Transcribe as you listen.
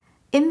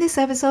In this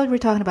episode, we're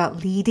talking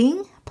about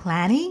leading,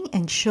 planning,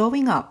 and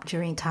showing up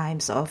during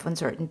times of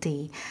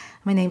uncertainty.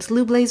 My name's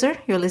Lou Blazer.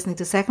 You're listening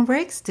to Second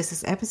Breaks. This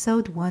is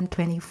episode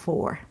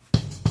 124.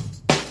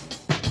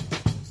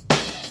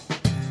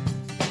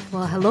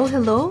 Well,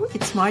 hello.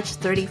 It's March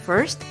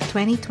 31st,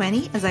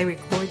 2020 as I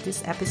record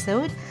this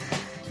episode.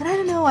 And I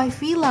don't know, I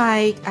feel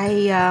like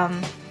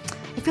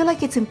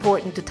it's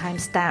important to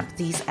timestamp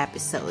these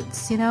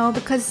episodes,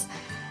 because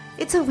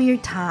it's a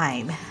weird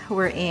time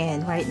we're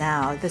in right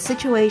now. The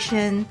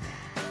situation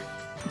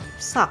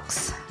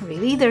sucks,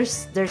 really.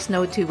 There's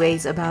no two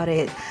ways about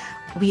it.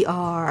 We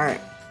are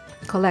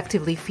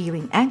collectively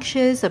feeling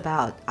anxious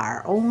about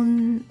our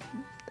own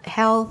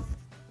health,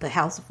 the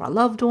health of our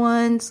loved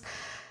ones,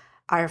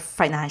 our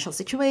financial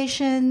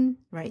situation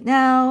right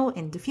now,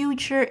 in the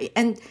future,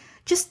 and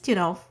just,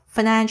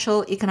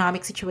 financial,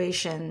 economic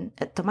situation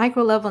at the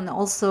micro level and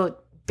also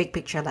big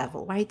picture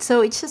level, right?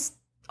 So it's just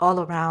all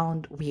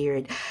around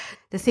weird.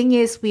 The thing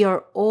is, we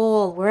are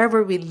all,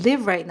 wherever we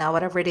live right now,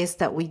 whatever it is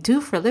that we do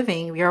for a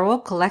living, we are all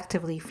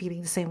collectively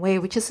feeling the same way,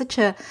 which is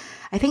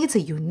I think it's a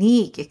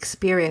unique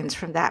experience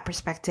from that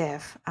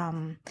perspective.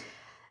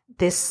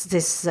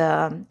 This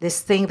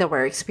thing that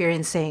we're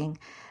experiencing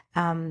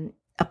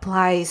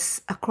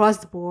applies across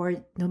the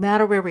board, no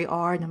matter where we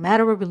are, no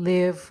matter where we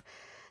live,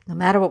 no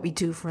matter what we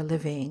do for a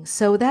living.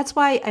 So that's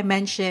why I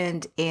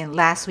mentioned in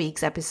last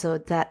week's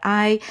episode that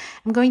I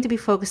am going to be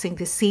focusing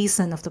this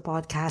season of the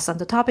podcast on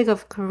the topic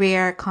of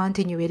career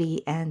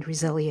continuity and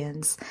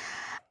resilience.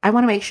 I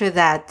want to make sure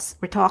that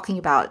we're talking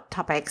about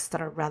topics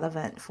that are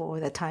relevant for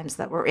the times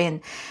that we're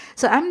in.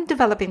 So I'm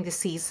developing this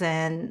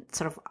season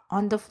sort of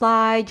on the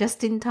fly,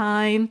 just in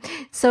time.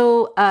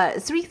 So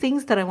 3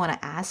 things that I want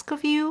to ask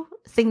of you.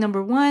 Thing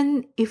number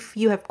 1, if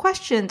you have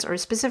questions or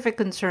specific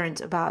concerns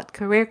about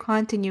career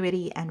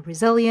continuity and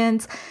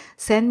resilience,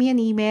 send me an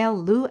email,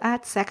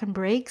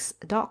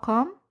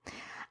 lou@secondbreaks.com.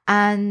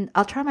 And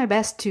I'll try my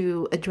best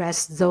to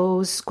address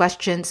those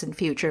questions in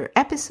future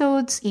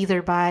episodes,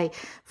 either by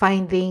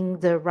finding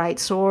the right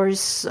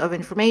source of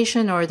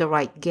information or the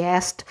right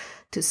guest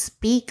to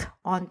speak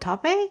on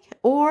topic,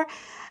 or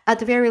at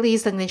the very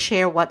least, I'm going to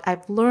share what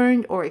I've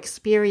learned or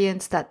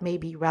experienced that may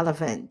be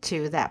relevant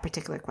to that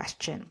particular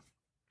question.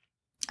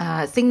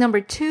 Thing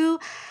number 2,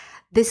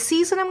 this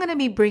season I'm going to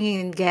be bringing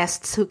in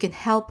guests who can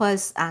help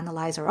us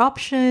analyze our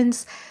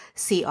options,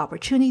 see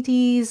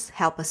opportunities,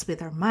 help us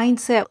with our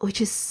mindset, which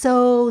is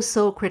so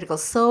critical,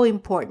 so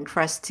important for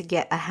us to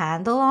get a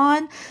handle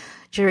on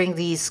during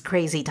these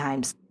crazy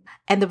times.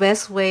 And the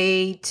best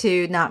way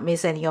to not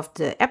miss any of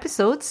the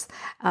episodes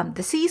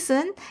the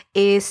season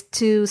is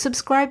to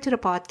subscribe to the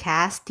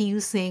podcast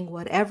using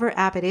whatever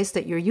app it is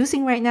that you're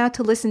using right now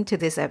to listen to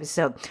this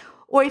episode.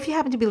 Or if you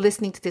happen to be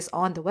listening to this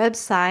on the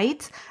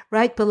website,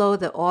 right below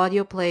the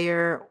audio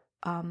player,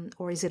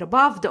 or is it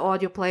above the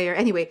audio player?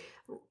 Anyway,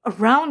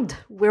 around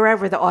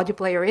wherever the audio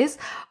player is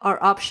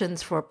are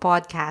options for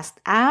podcast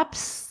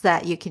apps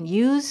that you can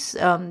use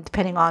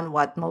depending on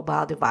what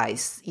mobile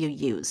device you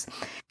use.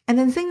 And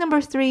then thing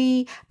number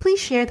 3, please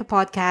share the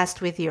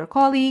podcast with your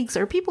colleagues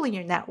or people in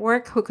your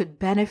network who could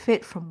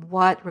benefit from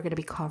what we're going to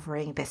be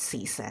covering this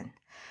season.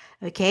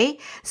 Okay,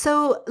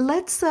 so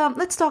let's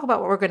talk about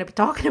what we're going to be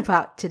talking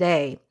about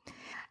today.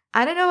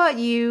 I don't know about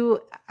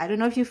you. I don't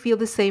know if you feel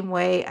the same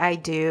way I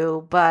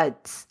do,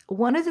 but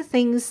one of the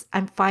things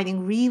I'm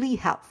finding really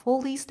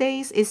helpful these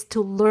days is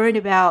to learn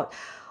about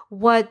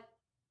what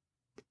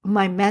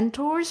my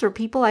mentors or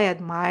people I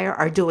admire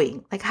are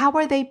doing. Like, how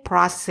are they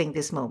processing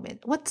this moment?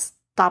 What's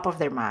top of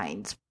their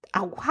minds?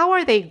 How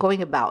are they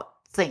going about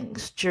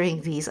things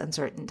during these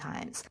uncertain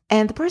times?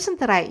 And the person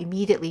that I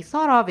immediately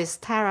thought of is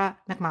Tara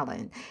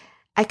McMullen.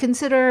 I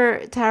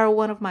consider Tara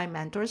one of my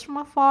mentors from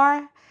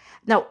afar.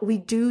 Now, we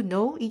do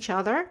know each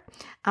other.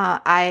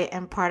 I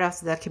am part of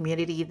the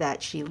community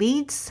that she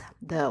leads,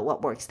 the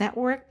What Works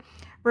Network.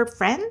 We're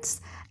friends,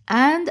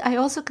 and I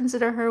also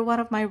consider her one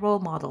of my role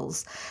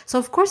models. So,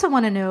 of course, I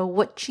want to know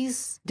what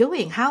she's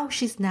doing, how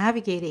she's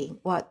navigating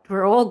what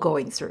we're all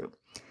going through.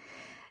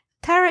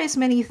 Tara is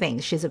many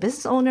things. She's a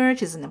business owner,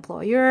 she's an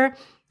employer,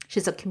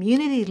 she's a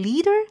community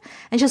leader,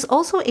 and she's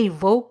also a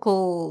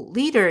vocal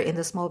leader in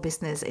the small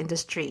business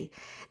industry.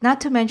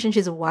 Not to mention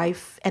she's a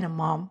wife and a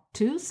mom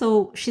too.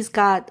 So she's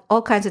got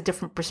all kinds of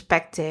different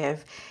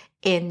perspective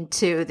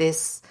into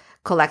this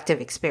collective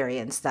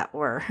experience that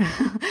we're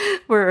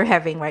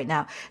having right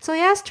now. So I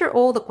asked her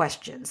all the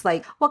questions,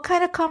 like what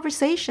kind of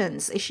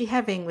conversations is she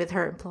having with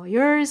her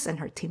employers and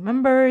her team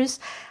members?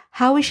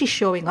 How is she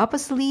showing up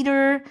as a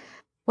leader?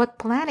 What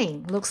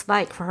planning looks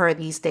like for her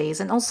these days?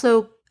 And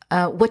also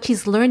what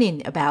she's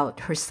learning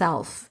about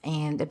herself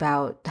and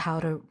about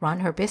how to run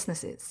her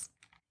businesses.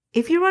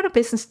 If you run a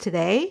business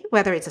today,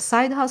 whether it's a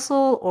side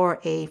hustle or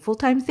a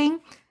full-time thing,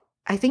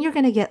 I think you're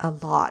going to get a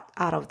lot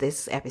out of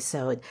this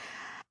episode.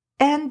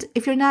 And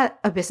if you're not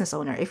a business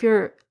owner, if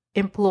you're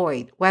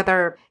employed,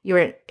 whether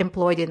you're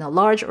employed in a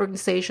large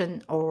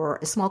organization or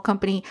a small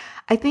company,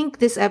 I think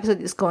this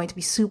episode is going to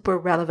be super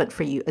relevant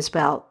for you as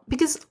well,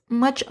 because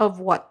much of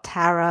what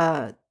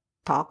Tara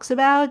talks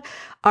about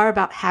are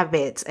about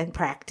habits and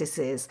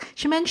practices.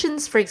 She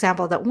mentions, for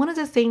example, that one of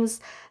the things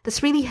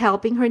that's really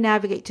helping her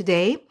navigate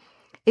today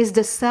is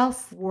the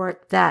self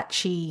work that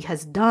she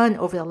has done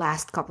over the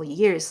last couple of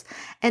years.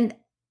 And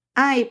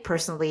I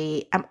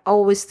personally am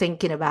always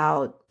thinking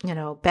about,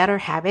 better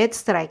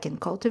habits that I can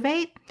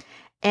cultivate.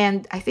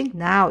 And I think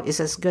now is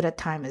as good a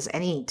time as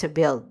any to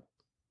build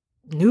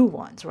new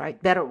ones,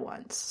 right? Better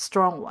ones,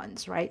 strong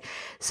ones, right?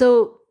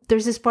 So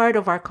there's this part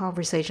of our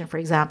conversation, for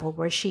example,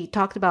 where she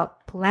talked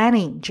about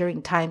planning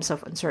during times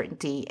of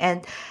uncertainty.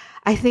 And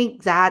I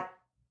think that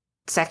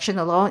section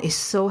alone is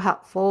so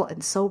helpful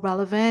and so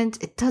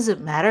relevant. It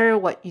doesn't matter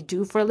what you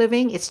do for a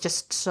living, it's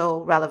just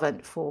so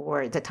relevant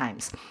for the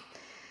times.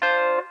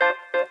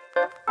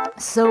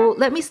 So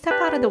let me step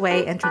out of the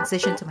way and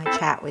transition to my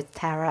chat with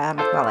Tara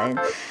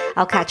McMillan.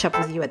 I'll catch up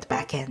with you at the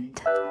back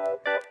end.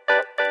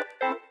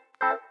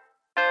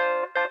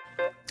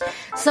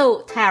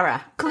 So,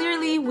 Tara,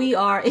 clearly we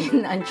are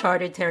in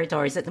uncharted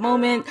territories at the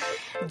moment.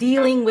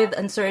 Dealing with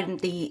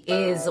uncertainty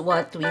is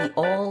what we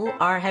all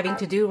are having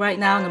to do right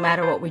now, no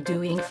matter what we're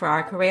doing for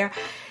our career.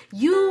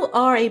 You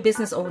are a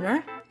business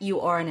owner, you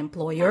are an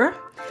employer,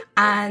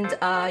 and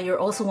you're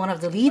also one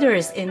of the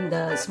leaders in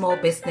the small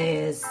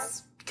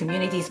business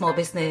community, small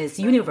business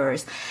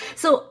universe.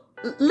 So,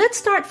 let's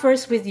start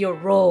first with your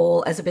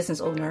role as a business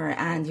owner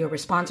and your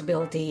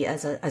responsibility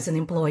as an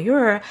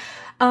employer.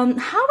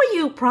 How are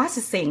you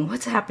processing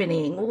what's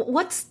happening?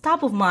 What's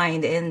top of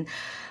mind, and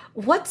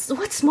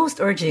what's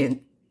most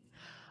urgent?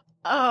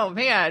 Oh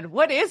man,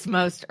 what is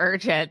most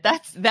urgent?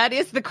 That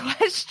is the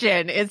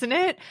question, isn't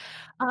it?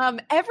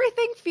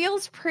 Everything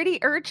feels pretty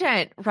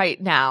urgent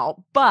right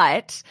now,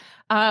 but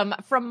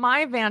from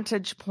my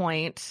vantage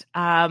point,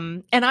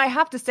 and I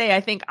have to say,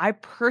 I think I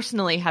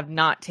personally have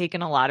not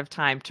taken a lot of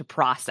time to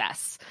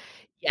process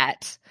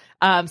yet.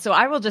 So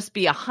I will just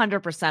be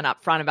 100%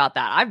 upfront about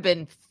that. I've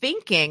been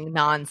thinking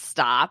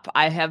nonstop.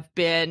 I have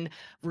been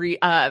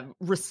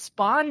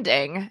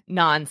responding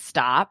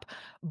nonstop.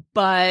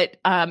 But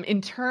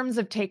in terms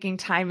of taking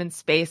time and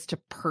space to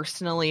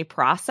personally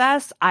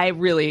process, I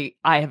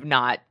have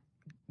not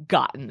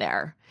gotten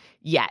there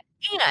yet.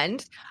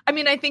 And I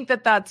mean, I think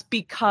that that's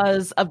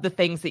because of the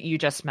things that you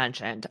just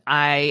mentioned.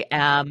 I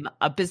am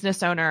a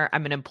business owner,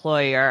 I'm an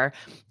employer,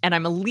 and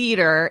I'm a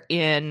leader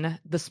in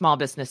the small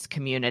business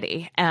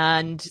community.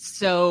 And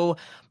so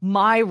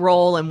my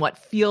role and what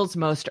feels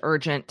most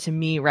urgent to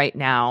me right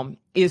now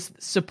is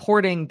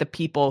supporting the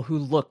people who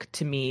look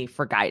to me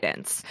for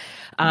guidance.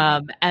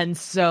 And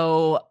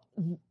so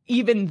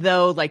even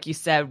though, like you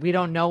said, we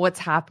don't know what's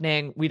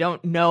happening, we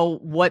don't know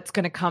what's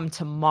going to come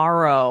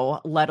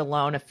tomorrow, let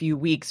alone a few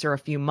weeks or a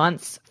few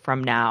months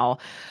from now.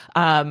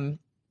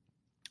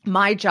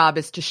 My job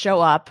is to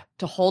show up,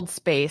 to hold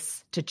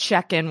space, to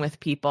check in with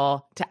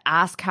people, to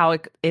ask how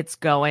it's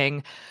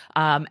going.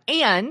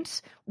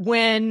 And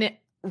when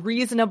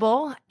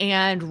reasonable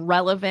and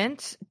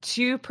relevant,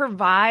 to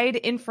provide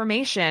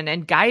information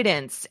and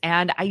guidance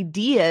and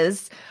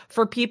ideas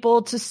for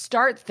people to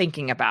start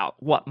thinking about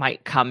what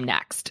might come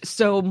next.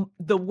 So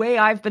the way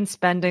I've been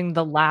spending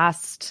the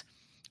last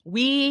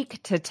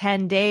week to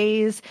 10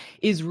 days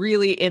is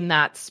really in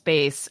that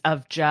space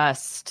of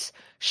just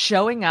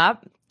showing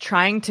up,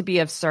 trying to be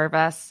of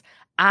service,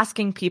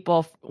 asking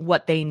people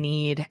what they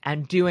need,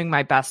 and doing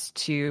my best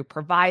to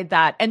provide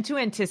that and to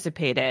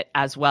anticipate it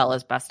as well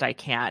as best I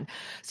can.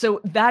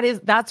 So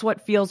that's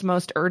what feels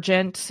most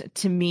urgent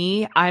to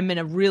me. I'm in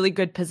a really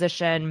good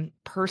position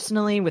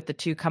personally with the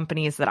two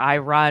companies that I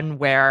run,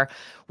 where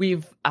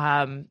we've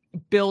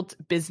built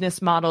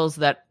business models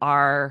that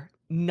are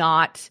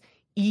not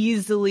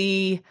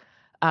easily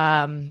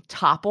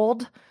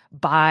toppled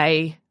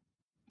by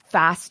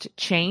fast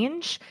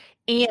change,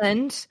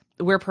 and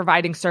we're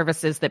providing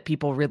services that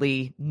people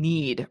really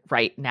need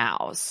right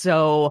now.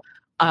 So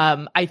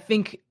I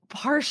think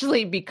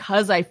partially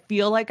because I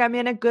feel like I'm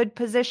in a good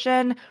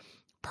position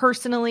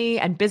personally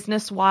and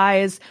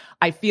business-wise,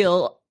 I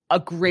feel a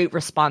great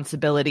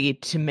responsibility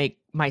to make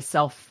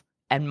myself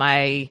and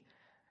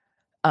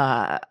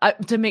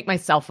to make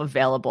myself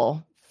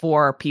available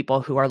for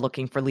people who are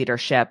looking for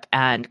leadership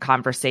and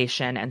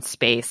conversation and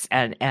space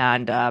and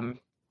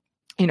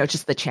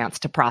just the chance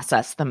to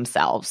process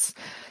themselves.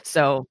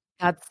 So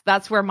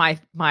that's where my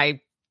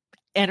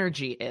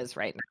energy is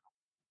right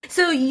now.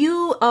 So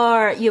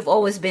you've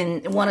always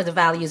been, one of the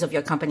values of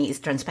your company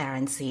is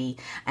transparency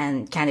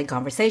and candid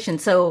conversation.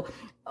 So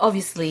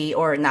obviously,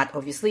 or not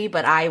obviously,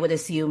 but I would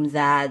assume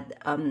that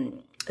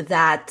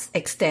that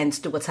extends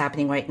to what's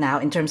happening right now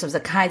in terms of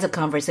the kinds of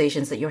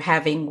conversations that you're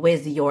having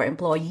with your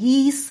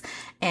employees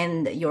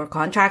and your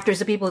contractors,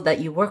 the people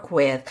that you work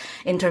with,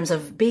 in terms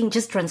of being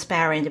just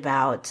transparent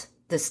about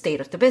the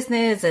state of the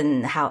business.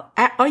 And how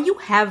are you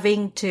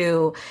having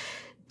to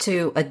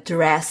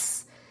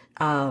address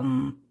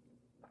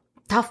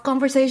tough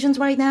conversations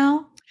right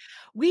now?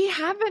 We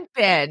haven't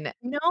been.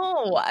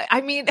 No,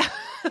 I mean,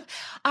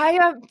 I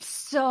am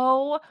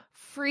so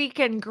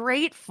freaking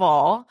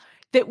grateful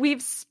that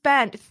we've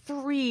spent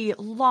 3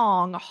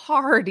 long,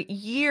 hard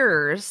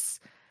years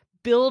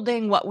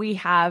building what we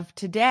have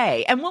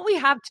today. And what we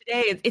have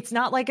today, it's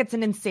not like it's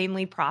an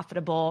insanely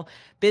profitable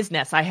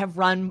business. I have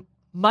run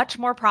much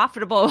more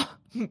profitable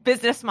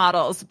business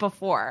models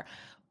before.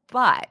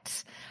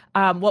 But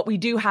what we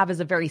do have is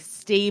a very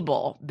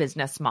stable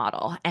business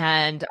model,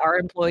 and our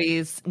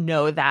employees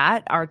know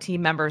that, our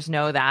team members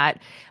know that.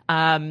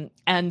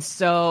 And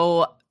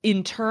so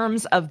in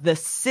terms of the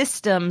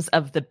systems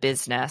of the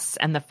business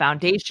and the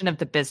foundation of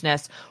the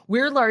business,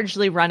 we're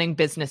largely running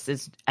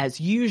businesses as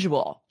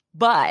usual.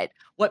 But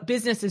what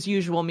business as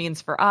usual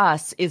means for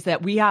us is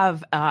that we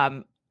have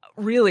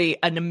really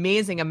an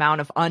amazing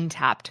amount of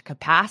untapped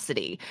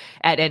capacity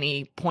at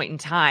any point in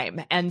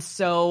time. And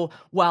so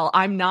while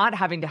I'm not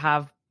having to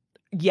have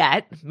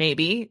yet,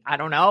 maybe, I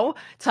don't know,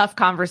 tough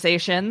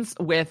conversations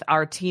with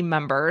our team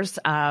members,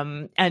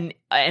 and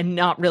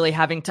not really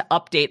having to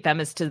update them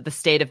as to the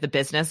state of the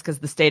business, because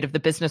the state of the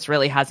business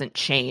really hasn't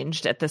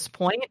changed at this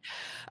point.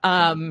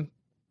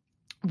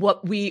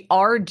 What we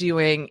are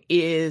doing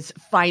is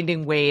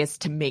finding ways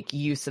to make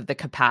use of the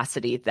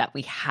capacity that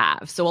we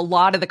have. So a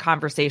lot of the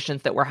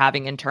conversations that we're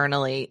having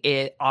internally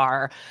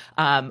are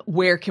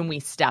where can we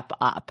step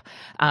up?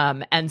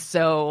 And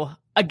so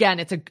again,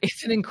 it's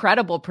an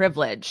incredible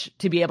privilege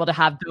to be able to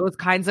have those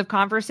kinds of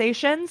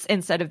conversations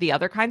instead of the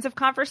other kinds of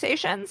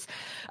conversations.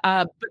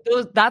 But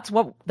that's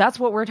what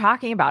we're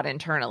talking about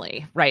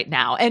internally right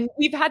now. And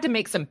we've had to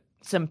make some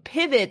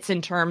pivots in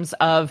terms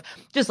of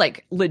just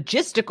like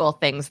logistical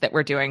things that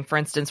we're doing. For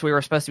instance, we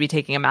were supposed to be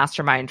taking a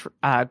mastermind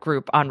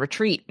group on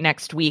retreat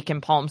next week in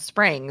Palm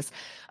Springs.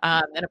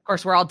 And of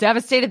course, we're all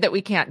devastated that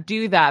we can't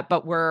do that,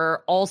 but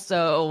we're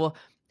also,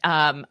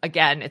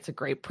 again, it's a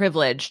great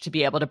privilege to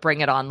be able to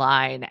bring it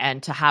online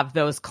and to have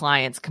those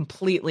clients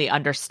completely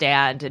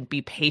understand and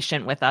be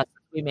patient with us.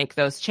 We make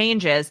those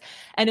changes.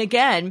 And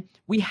again,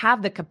 we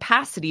have the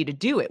capacity to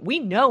do it. We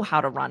know how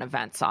to run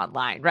events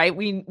online, right?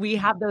 We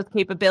have those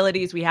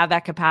capabilities. We have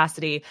that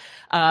capacity.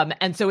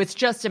 And so it's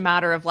just a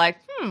matter of like,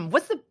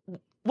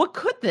 what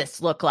could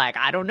this look like?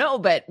 I don't know,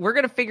 but we're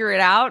going to figure it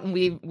out. And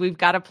we've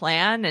got a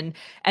plan,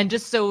 and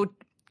just so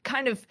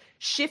kind of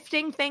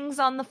shifting things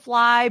on the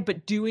fly,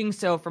 but doing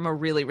so from a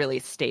really, really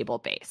stable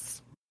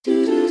base.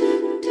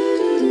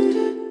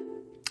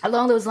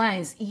 Along those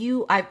lines,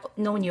 I've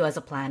known you as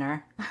a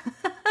planner.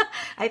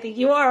 I think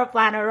you are a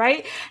planner,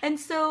 right? And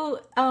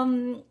so,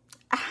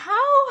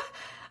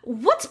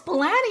 what's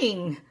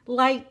planning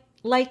like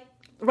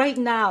right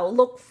now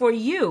look for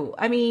you?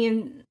 I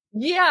mean,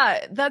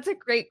 yeah, that's a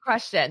great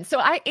question. So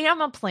I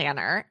am a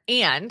planner,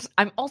 and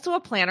I'm also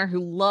a planner who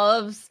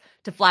loves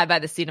to fly by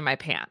the seat of my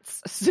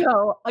pants.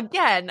 So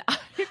again,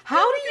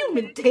 how do you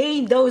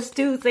maintain those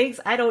two things?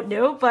 I don't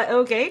know, but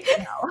okay.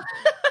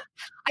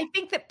 I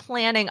think that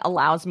planning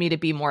allows me to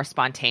be more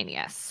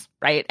spontaneous,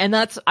 right? And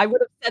I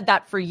would have said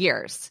that for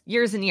years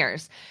and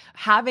years.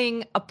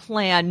 Having a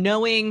plan,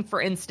 knowing,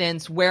 for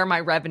instance, where my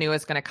revenue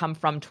is going to come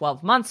from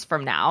 12 months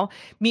from now,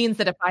 means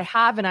that if I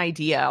have an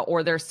idea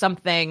or there's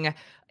something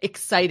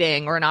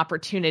exciting or an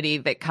opportunity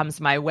that comes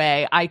my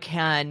way, I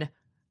can,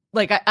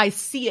 I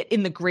see it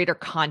in the greater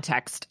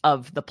context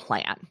of the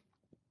plan.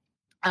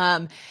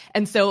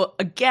 And so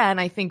again,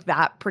 I think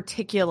that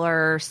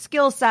particular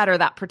skill set or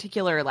that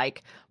particular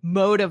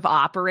mode of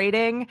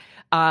operating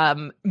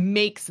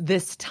makes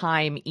this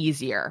time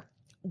easier.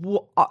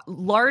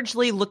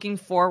 Largely looking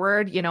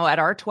forward, at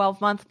our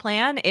 12-month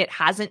plan, it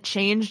hasn't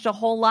changed a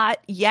whole lot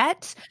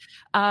yet.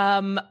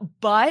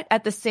 But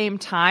at the same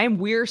time,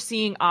 we're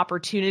seeing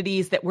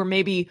opportunities that we're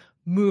maybe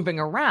moving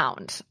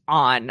around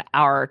on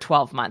our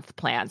 12-month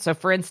plan. So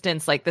for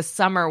instance, this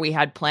summer, we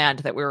had planned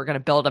that we were going to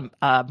build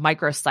a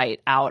microsite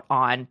out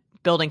on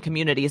building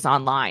communities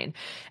online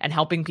and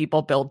helping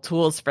people build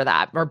tools for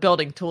that, or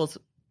building tools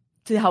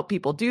to help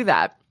people do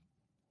that.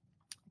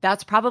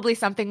 That's probably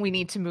something we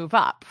need to move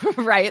up,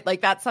 right?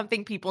 That's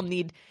something people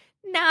need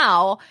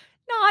now,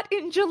 not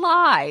in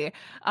July.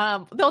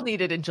 They'll need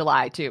it in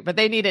July too, but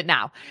they need it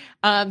now.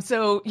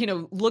 So,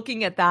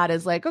 looking at that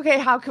is okay,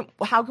 how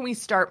can we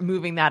start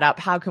moving that up?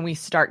 How can we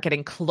start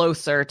getting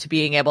closer to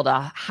being able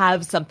to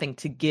have something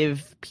to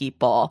give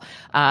people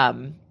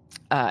in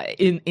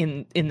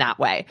that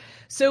way?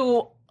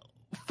 So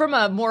from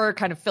a more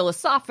kind of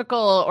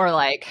philosophical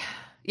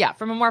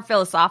from a more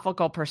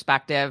philosophical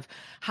perspective,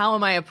 how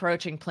am I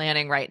approaching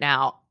planning right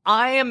now?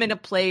 I am in a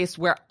place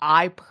where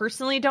I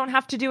personally don't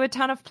have to do a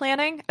ton of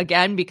planning,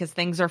 again, because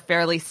things are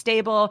fairly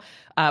stable.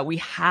 We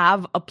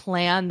have a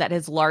plan that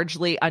is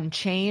largely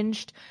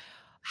unchanged.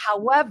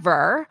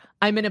 However,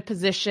 I'm in a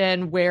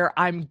position where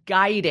I'm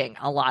guiding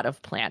a lot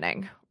of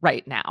planning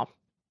right now.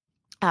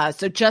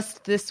 So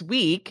just this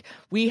week,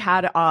 we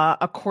had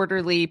a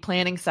quarterly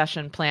planning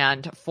session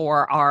planned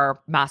for our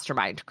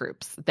mastermind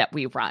groups that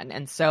we run.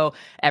 And so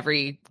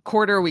every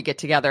quarter we get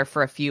together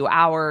for a few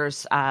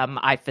hours.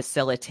 I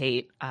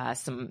facilitate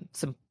some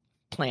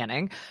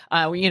planning,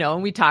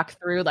 and we talk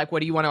through what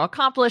do you want to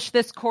accomplish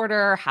this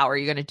quarter? How are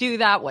you going to do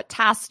that? What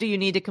tasks do you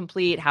need to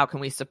complete? How can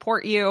we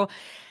support you?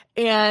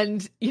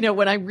 And,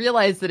 when I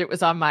realized that it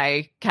was on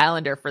my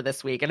calendar for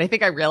this week, and I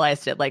think I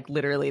realized it like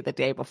literally the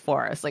day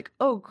before, I was like,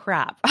 oh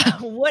crap,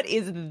 what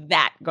is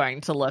that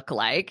going to look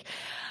like?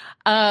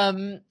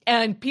 And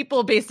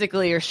people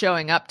basically are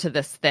showing up to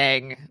this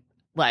thing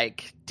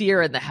like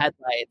deer in the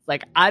headlights.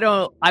 Like,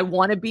 I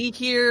want to be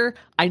here.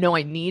 I know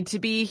I need to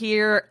be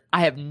here.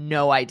 I have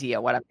no idea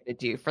what I'm going to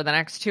do for the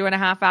next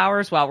 2.5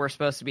 hours while we're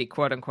supposed to be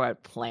quote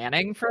unquote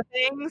planning for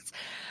things.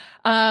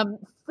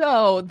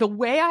 So the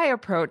way I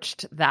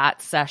approached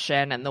that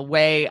session and the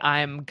way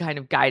I'm kind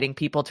of guiding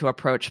people to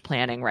approach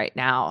planning right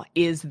now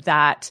is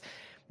that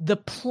the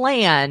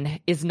plan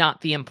is not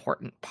the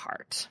important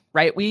part,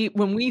 right?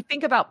 When we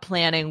think about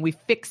planning, we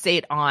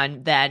fixate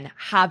on then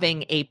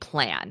having a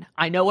plan.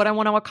 I know what I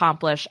want to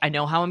accomplish. I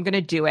know how I'm going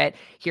to do it.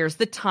 Here's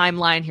the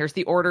timeline. Here's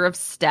the order of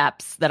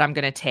steps that I'm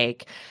going to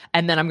take.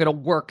 And then I'm going to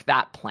work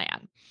that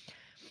plan.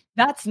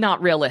 That's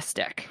not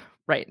realistic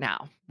right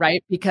now,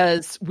 right?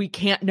 Because we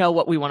can't know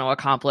what we want to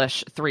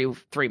accomplish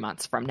three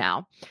months from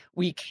now.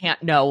 We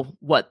can't know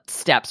what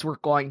steps we're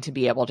going to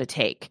be able to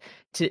take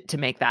to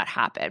make that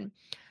happen.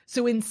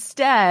 So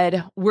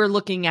instead, we're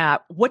looking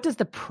at what does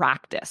the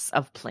practice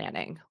of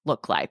planning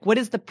look like? What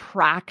is the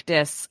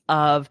practice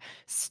of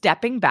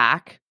stepping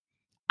back,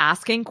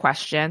 asking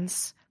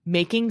questions,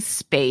 making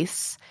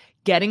space,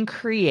 getting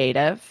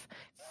creative,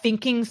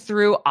 thinking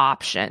through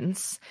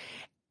options,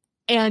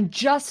 and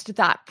just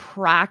that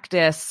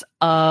practice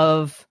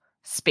of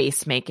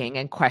space making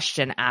and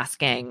question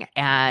asking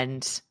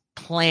and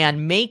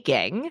plan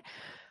making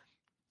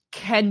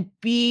can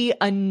be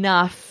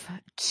enough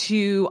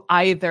to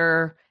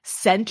either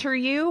center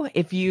you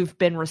if you've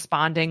been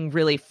responding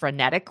really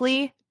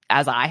frenetically,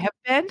 as I have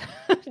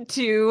been,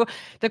 to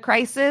the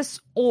crisis,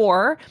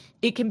 or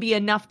it can be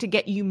enough to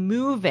get you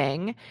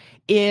moving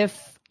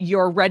if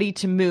you're ready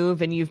to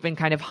move and you've been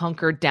kind of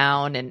hunkered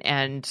down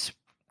and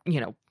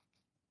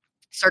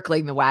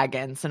circling the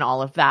wagons and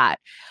all of that.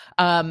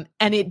 And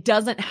it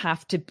doesn't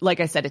have to, like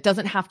I said, it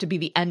doesn't have to be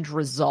the end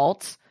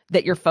result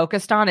that you're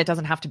focused on. It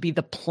doesn't have to be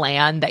the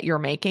plan that you're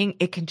making.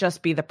 It can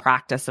just be the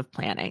practice of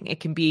planning.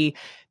 It can be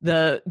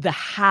the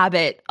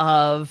habit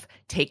of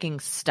taking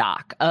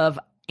stock, of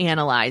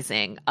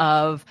analyzing,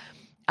 of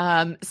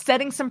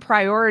setting some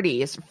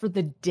priorities for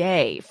the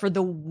day, for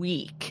the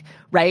week,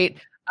 right?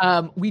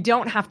 We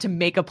don't have to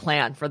make a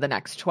plan for the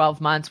next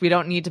 12 months. We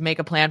don't need to make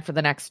a plan for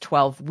the next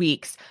 12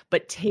 weeks,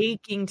 but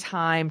taking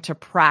time to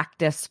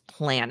practice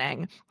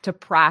planning, to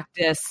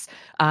practice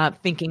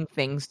thinking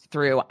things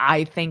through,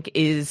 I think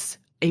is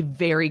a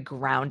very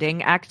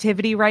grounding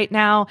activity right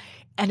now.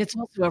 And it's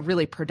also a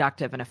really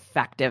productive and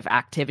effective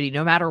activity,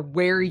 no matter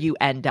where you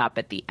end up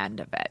at the end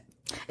of it.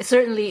 It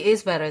certainly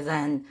is better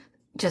than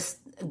just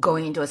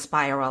going into a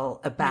spiral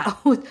about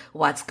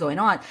what's going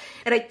on.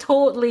 And I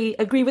totally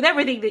agree with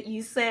everything that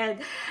you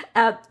said.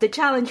 The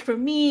challenge for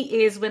me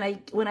is when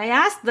I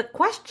ask the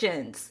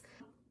questions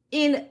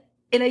and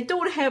I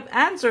don't have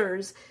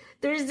answers,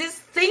 there's this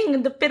thing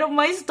in the pit of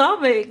my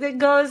stomach that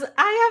goes,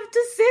 I have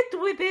to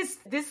sit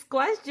with this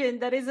question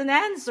that isn't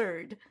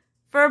answered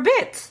for a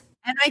bit.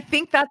 And I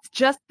think that's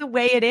just the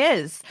way it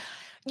is.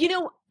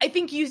 I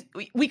think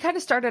we kind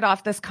of started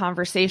off this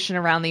conversation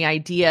around the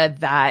idea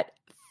that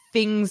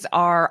things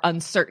are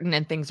uncertain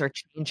and things are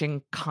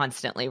changing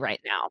constantly right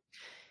now.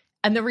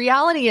 And the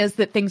reality is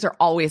that things are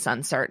always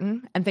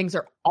uncertain and things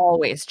are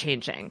always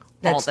changing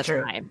all the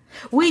time.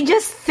 We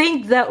just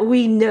think that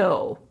we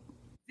know.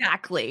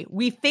 Exactly.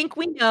 We think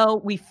we know.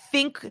 We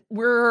think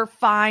we're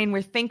fine.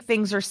 We think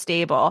things are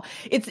stable.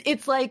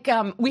 It's like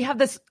we have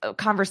this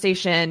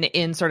conversation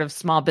in sort of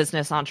small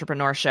business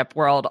entrepreneurship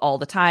world all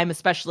the time,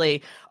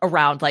 especially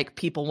around like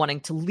people wanting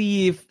to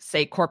leave,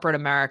 say, corporate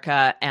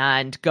America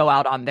and go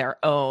out on their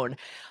own.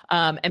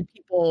 And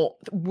people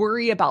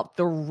worry about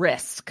the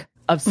risk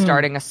of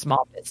starting a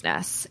small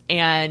business.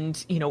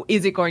 And,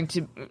 is it going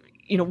to,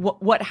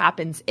 what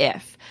happens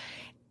if?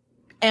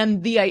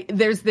 And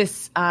there's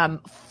this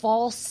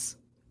false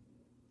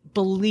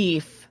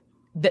belief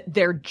that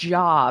their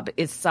job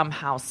is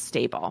somehow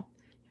stable.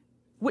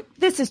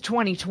 This is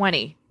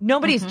 2020.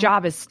 Nobody's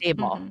job is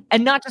stable.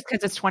 And not just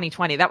because it's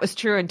 2020. That was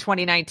true in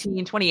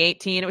 2019,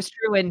 2018. It was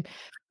true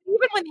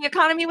even when the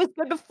economy was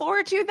good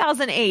before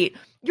 2008.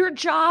 Your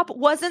job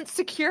wasn't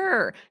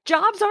secure.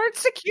 Jobs aren't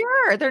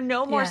secure. They're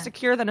no more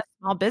secure than a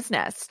small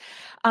business.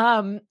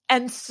 And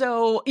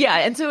so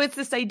it's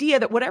this idea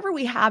that whatever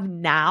we have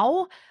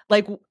now,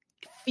 like,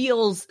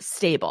 feels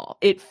stable.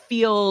 It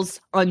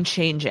feels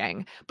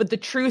unchanging. But the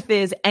truth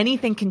is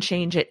anything can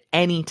change at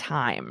any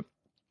time.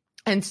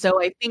 And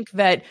so I think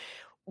that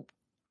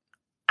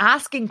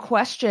asking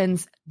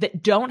questions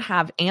that don't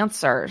have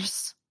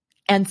answers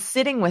and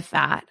sitting with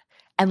that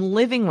and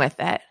living with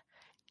it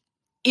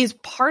is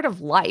part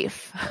of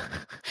life.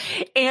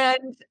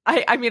 And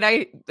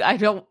I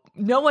don't,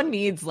 no one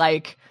needs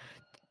like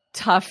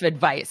tough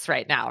advice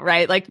right now,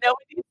 right? Like no one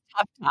needs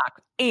tough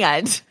talk.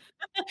 And,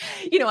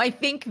 I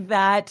think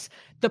that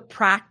the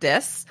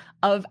practice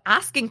of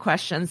asking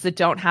questions that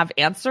don't have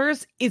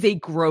answers is a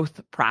growth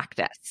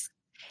practice.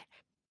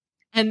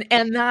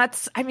 And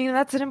that's, I mean,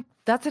 that's an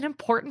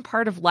important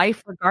part of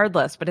life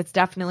regardless, but it's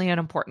definitely an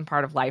important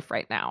part of life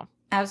right now.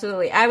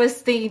 Absolutely. I was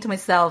thinking to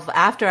myself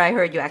after I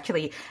heard you,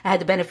 actually, I had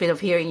the benefit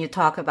of hearing you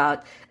talk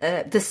about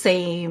the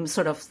same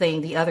sort of thing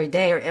the other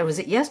day, or was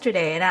it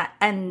yesterday?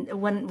 And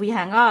when we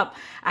hung up,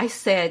 I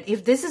said,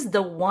 if this is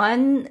the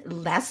one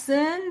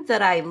lesson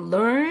that I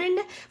learned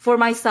for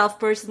myself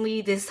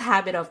personally, this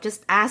habit of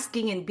just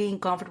asking and being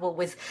comfortable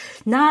with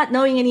not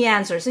knowing any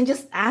answers and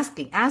just ask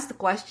the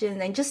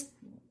question, and just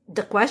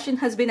the question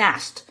has been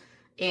asked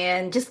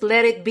and just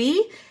let it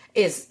be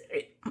is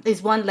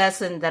one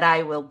lesson that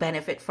I will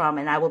benefit from,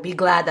 and I will be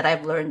glad that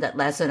I've learned that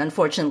lesson.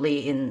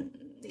 Unfortunately,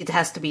 it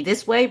has to be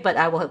this way, but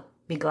I will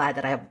be glad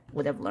that I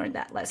would have learned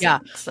that lesson. Yeah.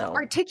 So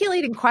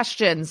articulating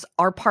questions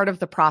are part of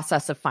the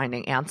process of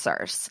finding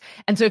answers.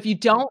 And so if you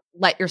don't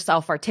let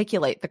yourself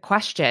articulate the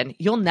question,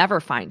 you'll never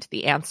find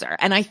the answer.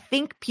 And I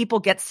think people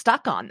get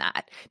stuck on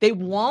that. They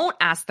won't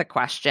ask the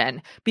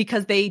question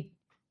because they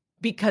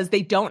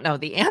don't know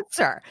the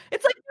answer.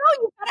 It's like,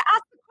 no, you've got to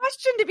ask the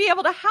question to be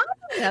able to have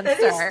an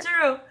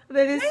answer.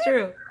 That is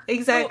true.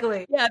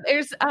 Exactly. So, yeah,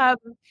 there's, I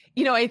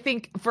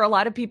think for a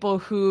lot of people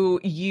who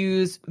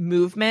use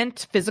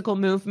movement, physical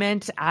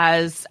movement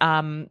as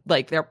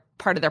like they're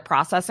part of their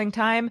processing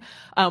time,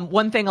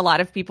 one thing a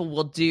lot of people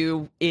will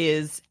do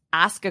is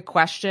ask a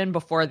question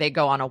before they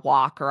go on a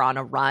walk or on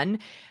a run.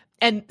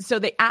 And so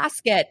they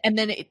ask it and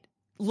then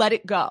let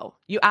it go.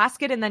 You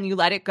ask it and then you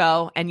let it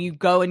go and you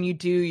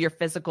do your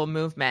physical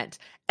movement.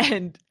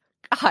 And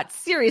God,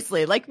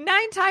 seriously, like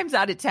 9 times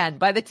out of 10,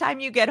 by the time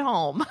you get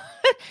home,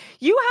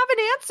 you have an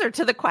answer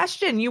to the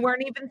question. You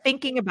weren't even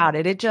thinking about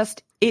it. It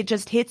just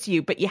hits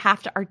you, but you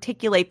have to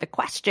articulate the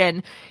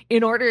question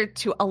in order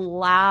to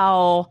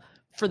allow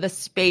for the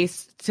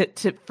space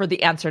for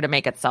the answer to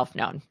make itself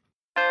known.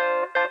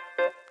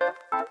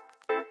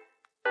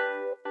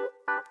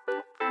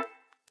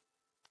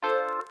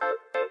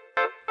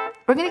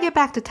 We're going to get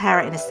back to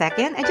Tara in a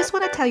second. I just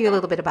want to tell you a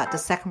little bit about the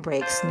Second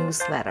Breaks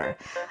newsletter.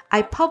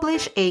 I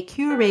publish a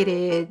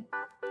curated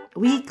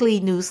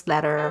weekly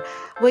newsletter,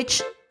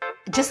 which,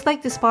 just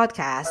like this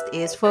podcast,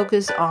 is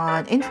focused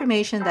on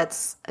information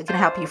that's going to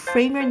help you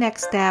frame your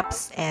next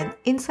steps and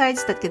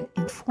insights that can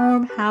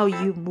inform how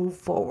you move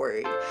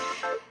forward.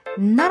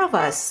 None of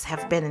us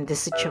have been in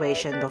this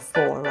situation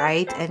before,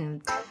 right?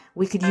 And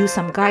we could use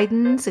some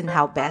guidance in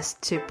how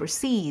best to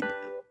proceed.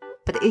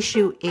 But the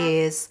issue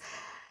is,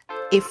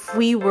 if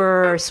we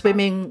were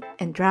swimming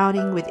and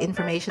drowning with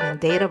information and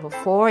data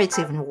before, it's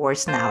even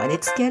worse now. And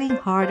it's getting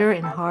harder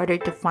and harder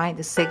to find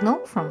the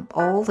signal from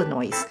all the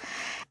noise.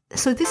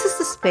 So this is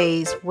the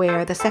space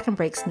where the Second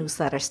Breaks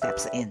newsletter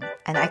steps in.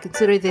 And I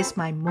consider this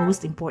my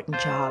most important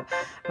job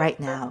right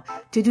now,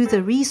 to do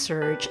the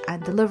research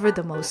and deliver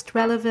the most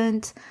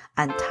relevant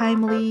and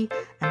timely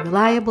and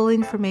reliable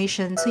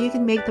information so you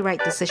can make the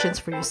right decisions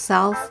for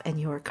yourself and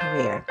your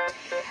career.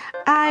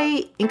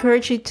 I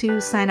encourage you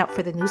to sign up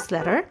for the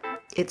newsletter.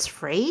 It's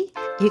free.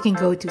 You can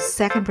go to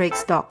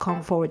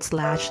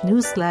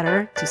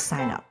secondbreaks.com/newsletter to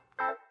sign up.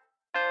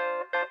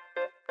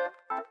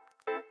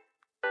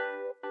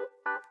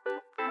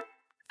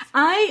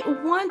 I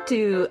want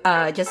to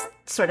just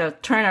sort of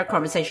turn our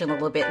conversation a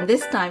little bit, and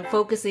this time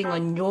focusing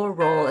on your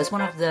role as one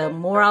of the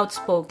more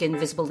outspoken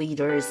visible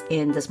leaders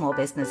in the small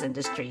business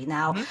industry.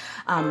 Now,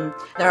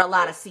 there are a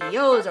lot of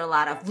CEOs or a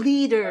lot of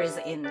leaders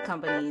in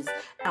companies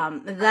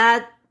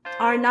that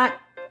are not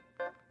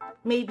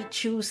maybe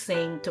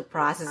choosing to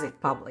process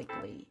it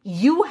publicly.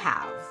 You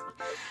have.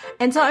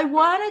 And so I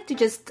wanted to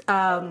just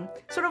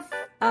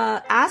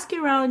ask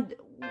you around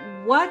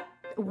why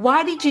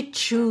did you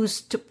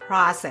choose to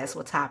process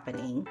what's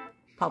happening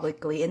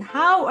publicly, and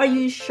how are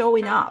you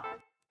showing up?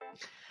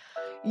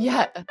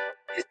 Yeah,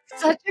 it's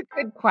such a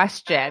good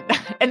question.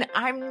 And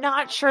I'm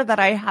not sure that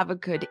I have a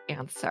good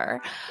answer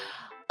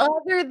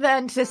other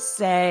than to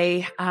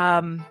say,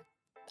 I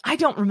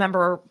don't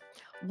remember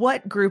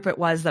what group it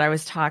was that I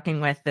was talking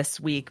with this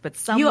week, but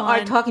you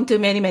are talking to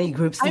many, many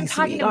groups this week. I'm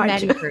talking to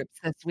many groups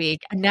this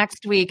week, and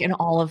next week, and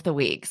all of the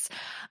weeks.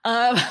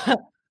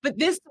 But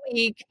this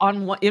week,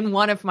 in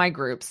one of my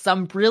groups,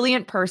 some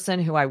brilliant person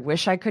who I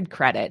wish I could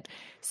credit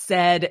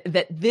said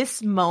that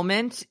this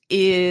moment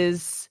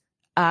is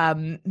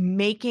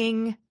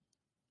making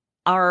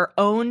our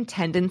own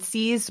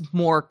tendencies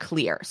more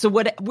clear. So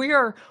what we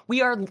are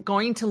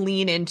going to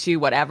lean into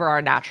whatever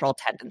our natural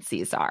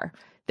tendencies are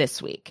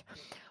this week.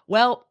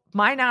 Well,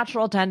 my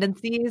natural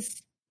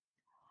tendencies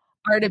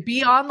are to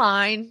be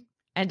online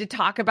and to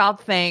talk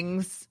about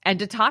things and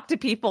to talk to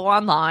people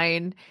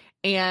online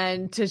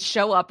and to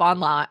show up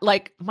online.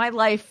 Like my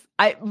life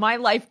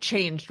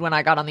changed when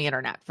I got on the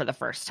internet for the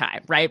first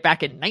time, right?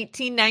 Back in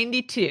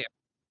 1992.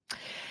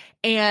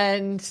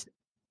 And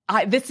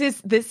I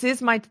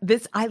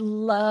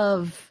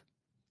love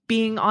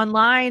being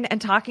online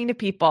and talking to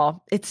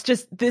people. It's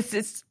just,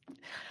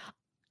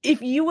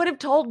 if you would have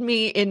told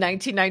me in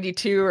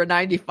 1992 or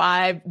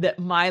 95 that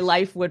my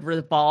life would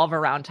revolve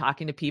around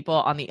talking to people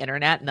on the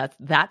internet, and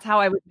that's how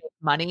I would make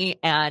money,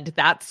 and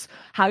that's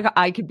how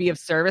I could be of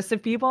service to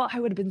people, I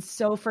would have been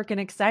so freaking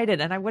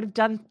excited, and I would have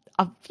done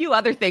a few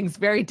other things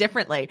very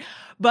differently.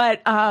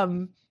 But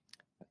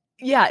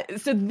yeah,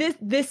 so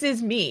this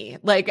is me.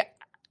 Like,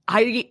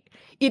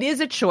 it is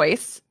a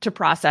choice to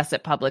process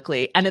it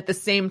publicly, and at the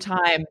same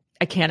time,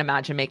 I can't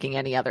imagine making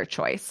any other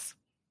choice.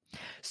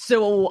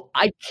 So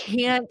I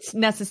can't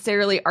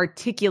necessarily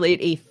articulate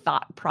a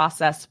thought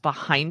process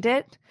behind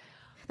it.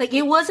 Like,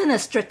 it wasn't a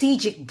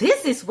strategic,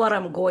 this is what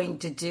I'm going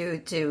to do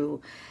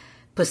to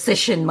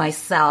position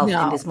myself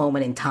in this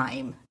moment in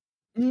time.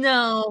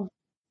 No.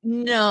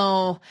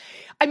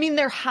 I mean,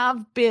 there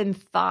have been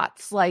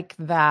thoughts like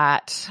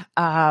that.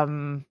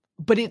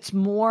 But it's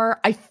more,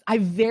 I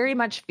very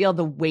much feel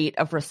the weight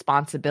of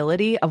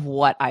responsibility of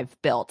what I've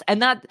built.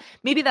 And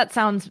maybe that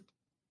sounds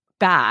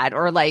bad,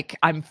 or like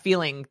I'm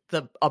feeling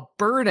a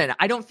burden.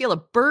 I don't feel a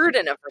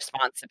burden of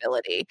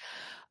responsibility.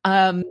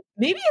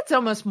 Maybe it's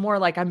almost more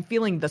like I'm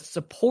feeling the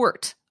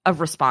support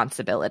of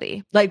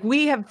responsibility. Like,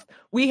 we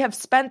have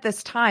spent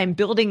this time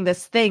building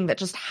this thing that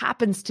just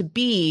happens to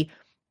be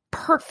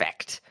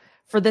perfect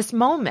for this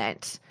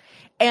moment.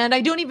 And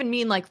I don't even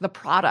mean like the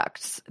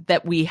products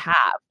that we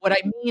have. What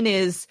I mean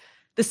is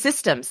the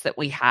systems that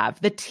we have,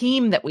 the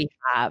team that we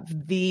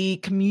have, the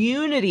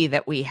community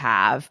that we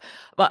have,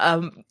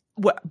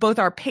 both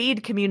our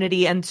paid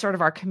community and sort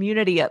of our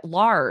community at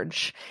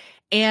large.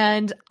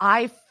 And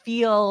I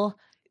feel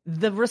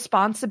the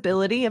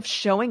responsibility of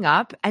showing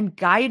up and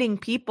guiding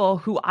people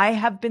who I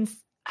have been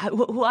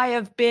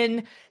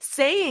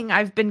saying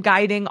I've been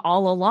guiding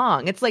all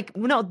along. It's like,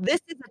 no, this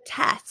is a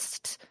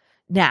test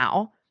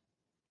now.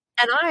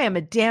 And I am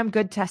a damn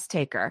good test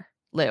taker,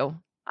 Lou.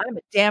 I'm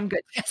a damn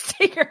good test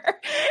taker.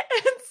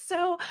 And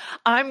so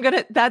I'm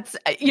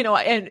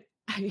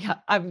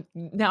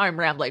I'm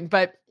rambling,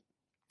 but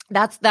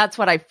that's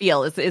what I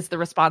feel is the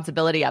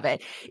responsibility of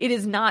it. It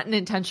is not an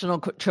intentional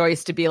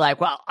choice to be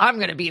like, well, I'm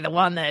going to be the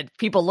one that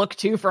people look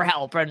to for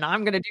help, and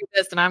I'm going to do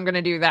this and I'm going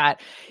to do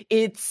that.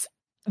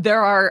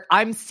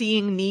 I'm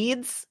seeing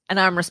needs and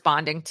I'm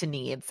responding to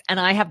needs, and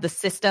I have the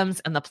systems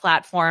and the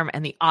platform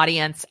and the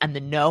audience and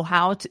the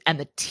know-how and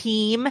the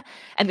team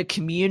and the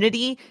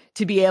community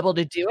to be able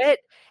to do it.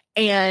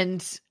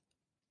 And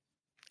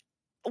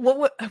what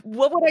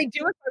would I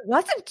do if I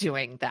wasn't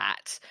doing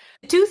that?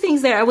 Two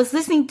things there. I was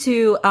listening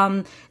to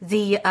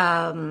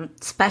the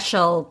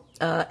special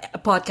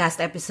podcast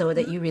episode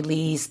that you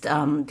released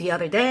the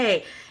other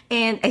day,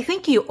 and I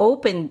think you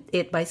opened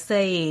it by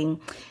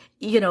saying,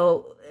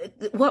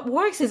 what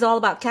works is all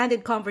about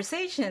candid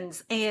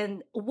conversations.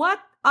 And what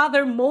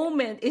other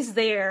moment is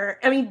there?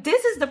 I mean,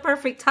 this is the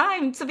perfect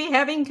time to be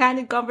having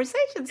candid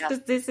conversations,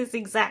 because this is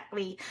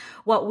exactly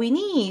what we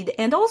need.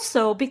 And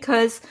also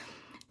because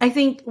I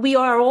think we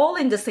are all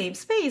in the same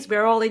space.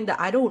 We're all in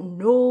I don't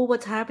know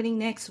what's happening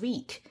next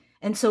week.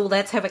 And so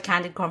let's have a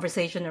candid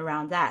conversation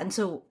around that. And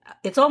so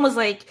it's almost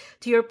like,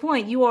 to your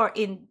point, you are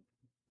in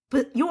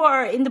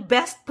the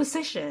best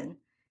position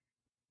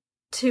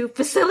to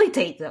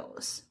facilitate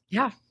those.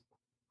 Yeah.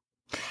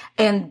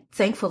 And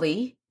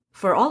thankfully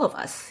for all of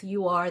us,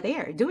 you are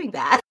there doing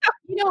that.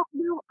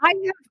 I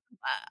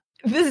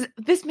have,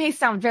 this may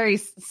sound very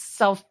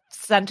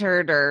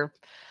self-centered, or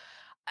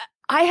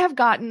I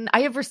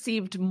have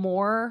received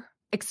more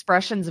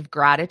expressions of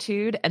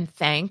gratitude and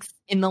thanks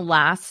in the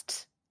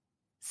last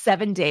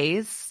 7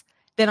 days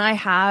than I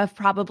have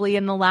probably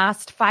in the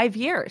last 5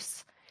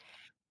 years.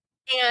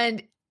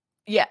 And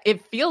yeah,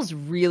 it feels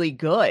really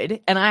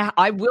good. And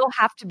I will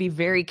have to be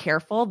very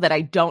careful that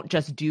I don't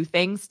just do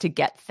things to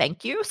get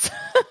thank yous.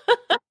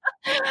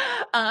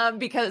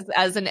 Because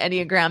as an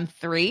Enneagram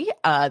 3,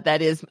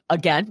 that is,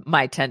 again,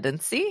 my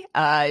tendency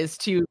is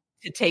to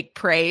take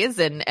praise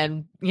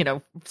and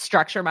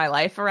structure my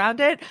life around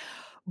it.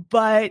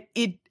 But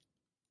it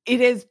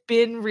has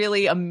been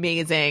really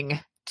amazing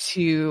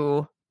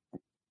to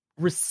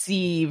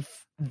receive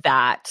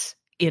that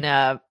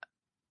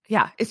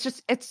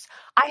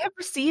I have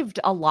received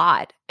a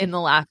lot in the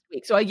last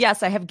week. So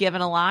yes, I have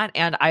given a lot,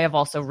 and I have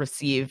also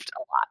received a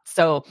lot.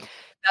 So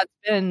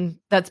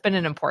that's been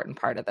an important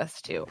part of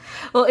this too.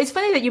 Well, it's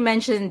funny that you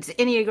mentioned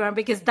Enneagram,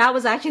 because that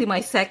was actually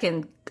my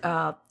second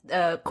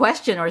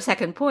question or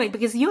second point,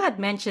 because you had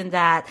mentioned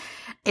that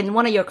in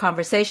one of your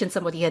conversations,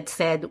 somebody had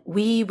said,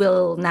 we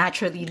will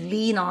naturally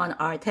lean on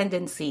our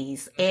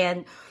tendencies.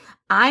 And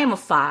I am a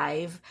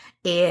 5,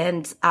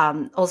 and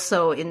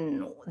also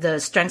in the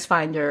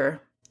StrengthsFinder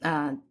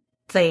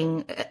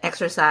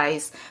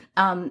exercise,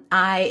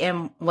 I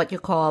am what you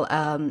call,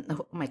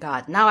 oh my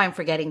God, now I'm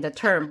forgetting the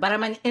term, but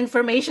I'm an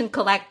information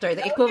collector,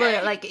 the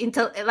equivalent, like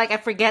I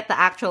forget the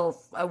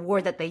actual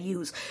word that they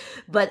use,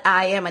 but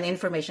I am an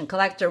information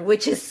collector,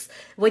 which is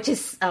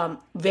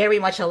very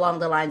much along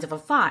the lines of a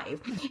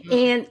 5.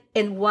 Mm-hmm.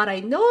 And what I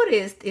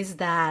noticed is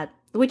that,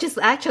 which is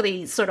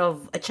actually sort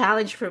of a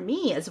challenge for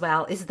me as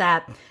well, is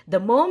that the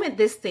moment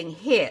this thing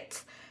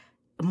hit,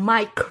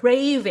 my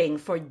craving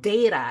for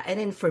data and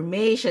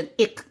information,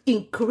 it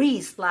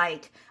increased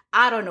like,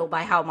 I don't know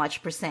by how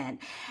much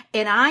percent.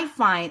 And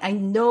I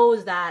know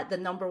that the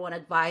number one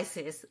advice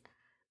is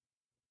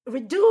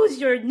reduce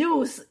your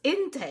news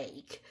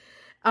intake.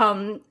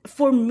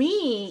 For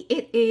me,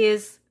 it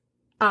is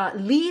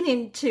lean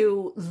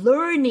into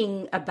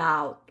learning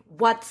about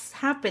what's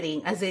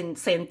happening, as in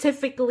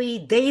scientifically,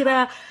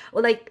 data,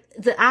 or like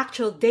the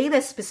actual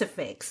data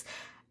specifics.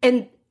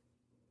 And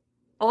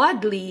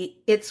oddly,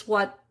 it's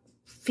what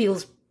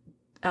feels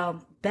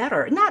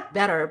better, not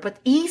better, but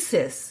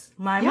eases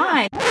my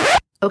mind.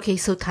 Okay,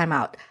 so time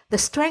out. The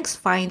Strengths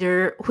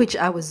Finder, which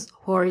I was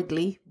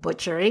horridly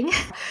butchering,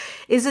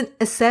 is an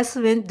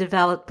assessment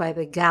developed by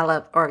the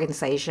Gallup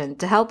organization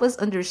to help us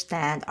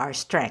understand our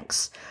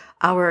strengths,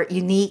 our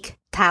unique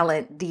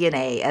talent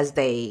DNA, as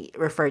they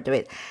refer to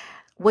it.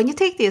 When you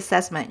take the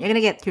assessment, you're going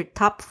to get your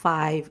top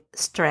 5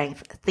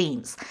 strength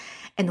themes.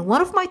 And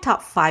one of my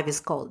top 5 is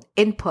called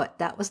input.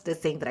 That was the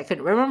thing that I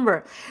couldn't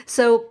remember.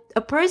 So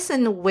a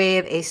person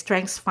with a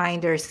Strengths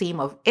Finder theme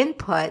of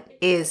input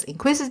is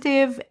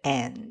inquisitive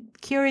and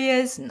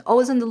curious and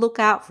always on the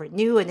lookout for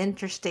new and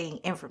interesting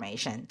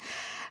information.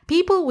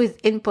 People with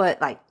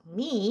input like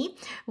me,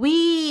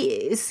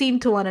 we seem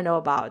to want to know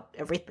about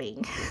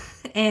everything.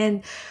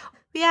 And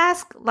we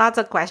ask lots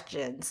of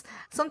questions.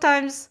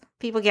 Sometimes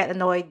people get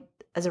annoyed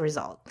as a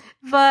result.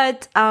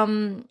 But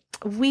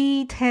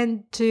we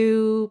tend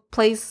to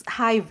place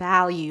high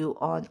value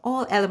on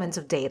all elements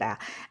of data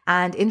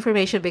and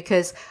information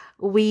because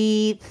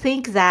we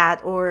think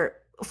that, or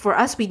for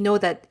us, we know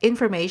that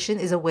information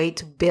is a way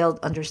to build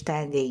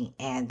understanding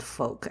and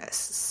focus.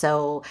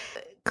 So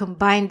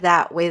combine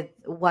that with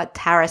what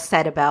Tara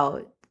said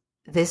about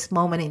this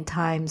moment in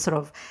time sort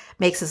of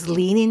makes us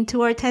lean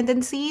into our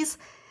tendencies.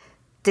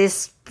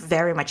 This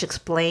very much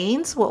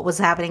explains what was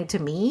happening to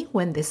me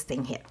when this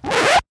thing hit.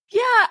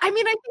 Yeah, I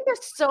mean, I think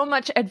there's so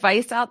much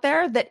advice out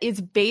there that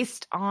is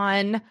based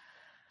on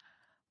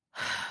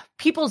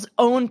people's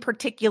own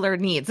particular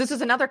needs. This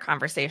is another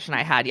conversation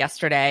I had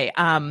yesterday.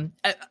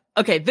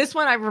 Okay, this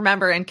one I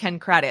remember and can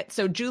credit.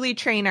 So Julie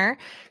Traynor,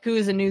 who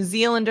is a New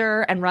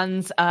Zealander and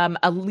runs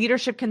a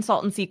leadership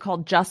consultancy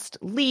called Just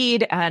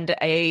Lead and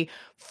a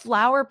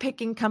flower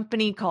picking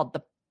company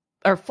called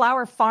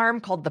flower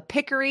farm called The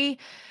Pickery.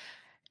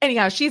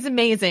 Anyhow, she's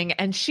amazing.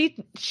 And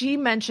she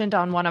mentioned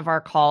on one of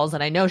our calls,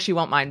 and I know she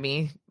won't mind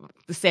me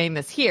saying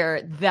this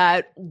here,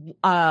 that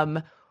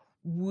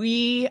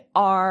we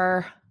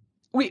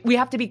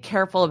have to be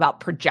careful about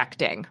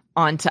projecting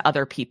onto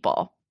other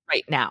people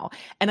right now.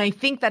 And I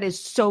think that is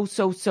so,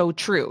 so, so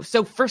true.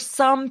 So for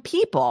some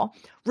people,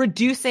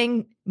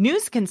 reducing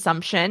news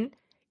consumption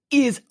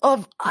is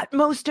of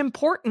utmost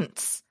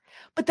importance,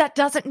 but that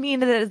doesn't mean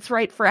that it's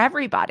right for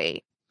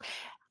everybody.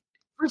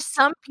 For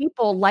some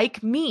people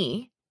like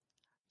me,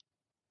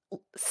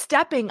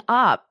 stepping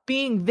up,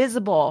 being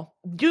visible,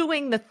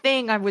 doing the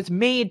thing I was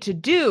made to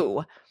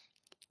do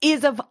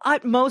is of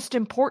utmost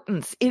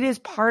importance. It is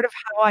part of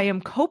how I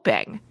am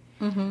coping.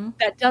 Mm-hmm.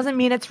 That doesn't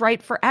mean it's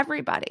right for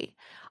everybody.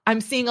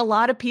 I'm seeing a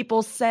lot of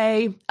people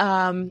say,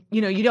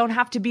 you don't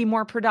have to be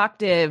more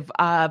productive.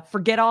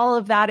 Forget all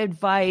of that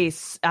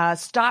advice.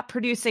 Stop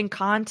producing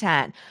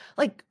content.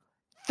 Like,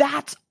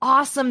 that's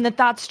awesome that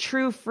that's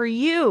true for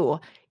you.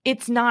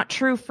 It's not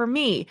true for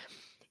me.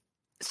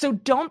 So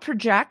don't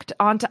project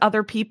onto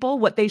other people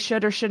what they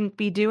should or shouldn't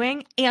be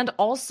doing. And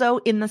also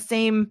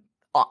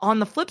on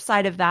the flip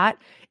side of that,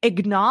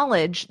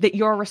 acknowledge that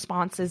your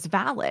response is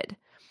valid.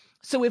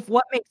 So if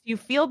what makes you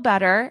feel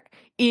better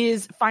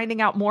is finding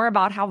out more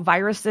about how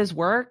viruses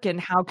work and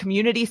how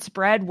community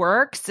spread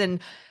works, and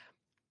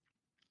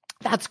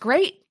that's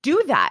great,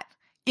 do that.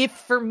 If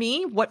for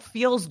me, what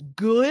feels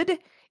good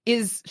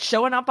is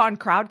showing up on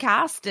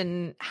Crowdcast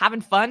and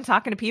having fun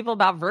talking to people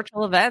about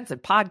virtual events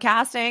and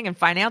podcasting and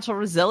financial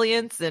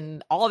resilience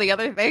and all the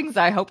other things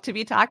I hope to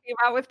be talking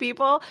about with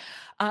people,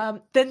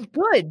 then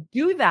good,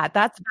 do that.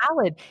 That's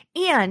valid.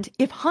 And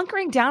if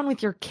hunkering down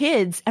with your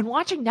kids and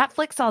watching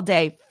Netflix all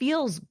day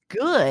feels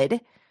good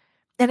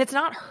and it's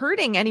not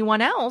hurting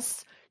anyone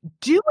else,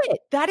 do it.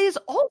 That is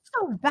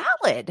also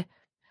valid.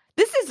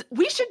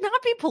 We should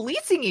not be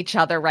policing each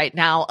other right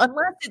now,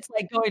 unless it's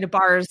like going to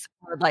bars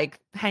or like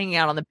hanging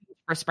out on the beach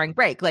for spring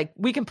break. Like,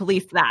 we can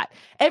police that.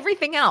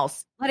 Everything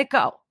else, let it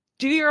go.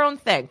 Do your own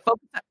thing.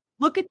 Focus.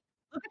 Look at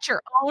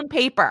your own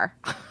paper.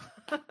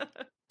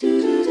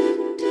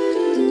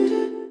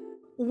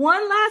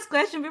 One last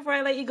question before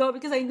I let you go,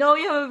 because I know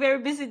you have a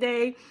very busy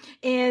day.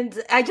 And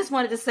I just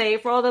wanted to say,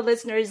 for all the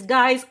listeners,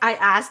 guys, I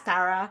asked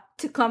Tara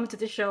to come to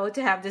the show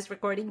to have this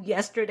recording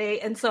yesterday.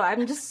 And so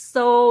I'm just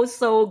so,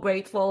 so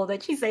grateful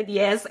that she said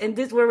yes. And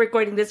we're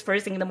recording this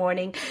first thing in the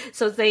morning.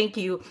 So thank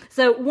you.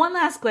 So one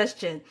last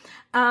question.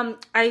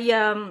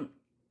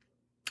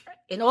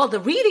 in all the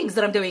readings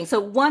that I'm doing. So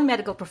one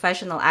medical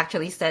professional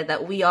actually said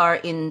that we are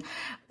in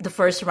the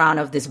first round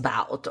of this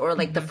bout, or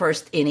like the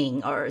first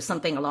inning or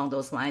something along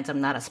those lines. I'm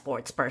not a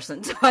sports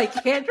person, so I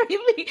can't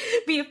really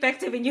be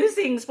effective in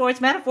using sports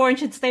metaphor and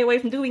should stay away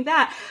from doing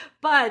that.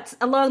 But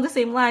along the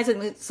same lines,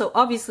 and so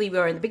obviously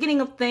we're in the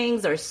beginning of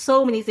things. There's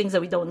so many things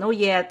that we don't know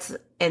yet.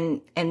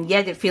 And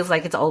yet it feels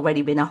like it's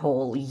already been a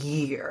whole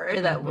year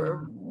that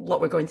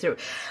what we're going through.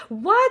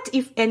 What,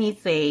 if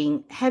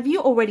anything, have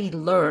you already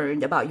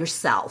learned about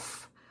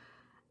yourself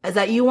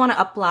that you want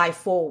to apply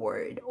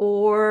forward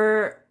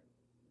or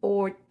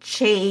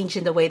change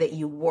in the way that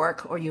you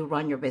work or you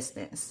run your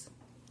business?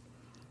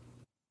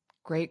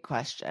 Great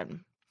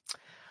question.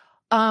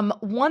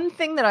 One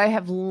thing that I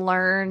have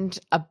learned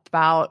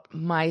about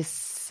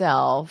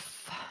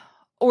myself,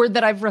 or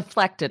that I've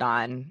reflected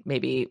on,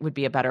 maybe would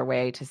be a better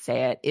way to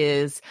say it,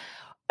 is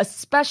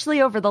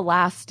especially over the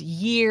last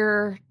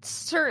year,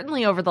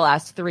 certainly over the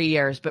last 3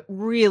 years, but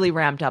really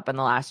ramped up in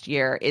the last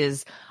year,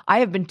 is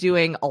I have been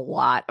doing a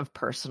lot of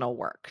personal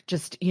work,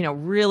 just,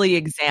 really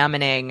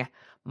examining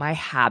my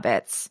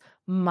habits,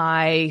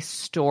 my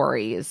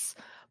stories,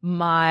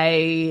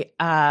 my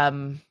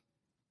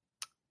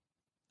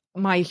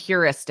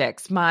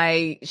heuristics,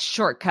 my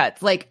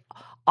shortcuts, like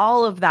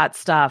all of that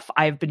stuff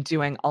I've been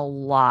doing a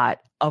lot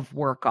of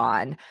work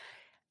on.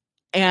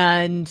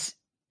 And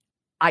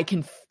I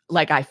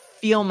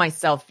feel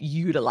myself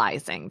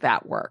utilizing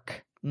that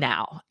work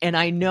now. And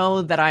I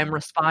know that I'm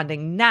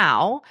responding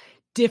now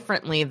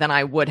differently than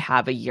I would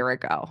have a year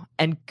ago.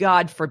 And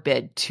God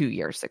forbid 2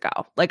 years ago.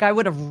 Like I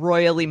would have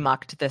royally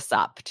mucked this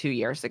up 2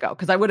 years ago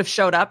because I would have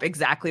showed up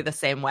exactly the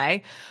same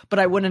way, but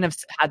I wouldn't have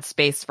had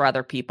space for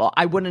other people.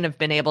 I wouldn't have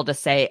been able to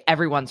say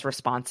everyone's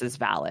response is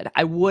valid.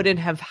 I wouldn't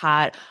have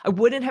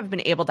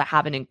been able to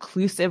have an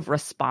inclusive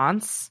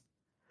response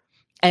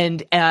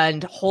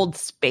and hold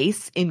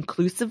space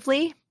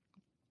inclusively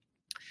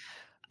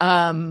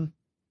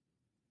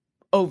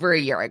over a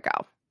year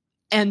ago.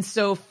 And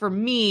so for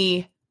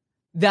me,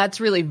 that's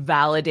really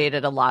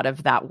validated a lot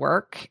of that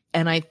work.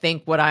 And I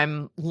think what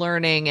I'm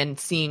learning and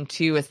seeing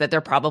too is that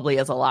there probably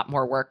is a lot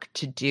more work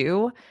to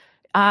do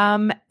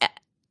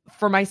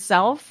for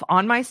myself,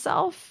 on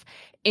myself.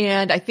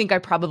 And I think I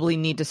probably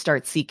need to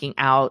start seeking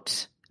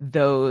out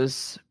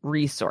those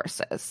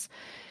resources.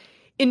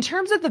 In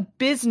terms of the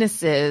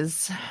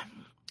businesses,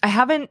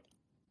 I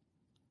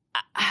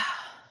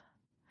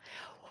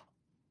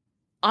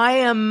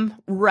am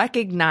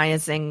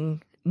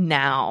recognizing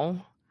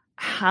now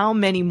how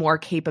many more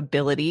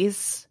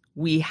capabilities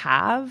we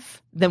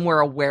have than we're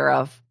aware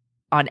of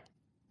on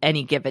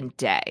any given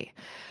day.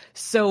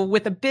 So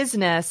with a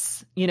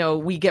business,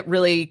 we get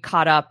really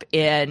caught up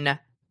in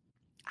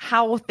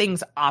how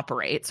things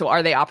operate. So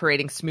are they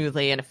operating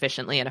smoothly and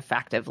efficiently and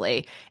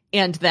effectively?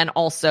 And then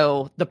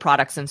also the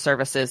products and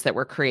services that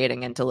we're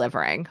creating and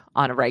delivering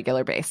on a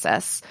regular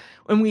basis.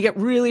 When we get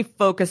really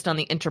focused on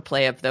the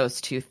interplay of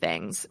those two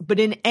things. But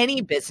in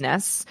any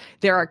business,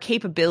 there are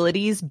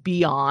capabilities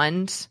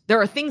beyond, there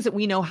are things that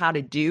we know how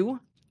to do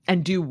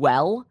and do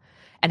well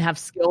and have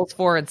skills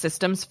for and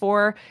systems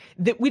for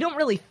that we don't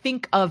really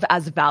think of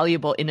as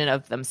valuable in and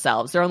of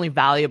themselves. They're only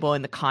valuable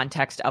in the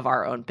context of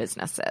our own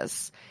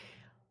businesses.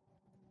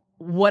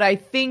 What I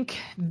think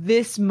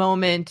this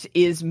moment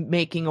is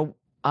making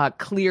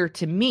clear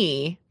to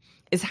me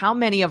is how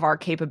many of our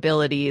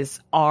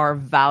capabilities are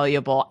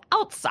valuable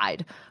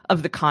outside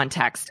of the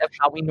context of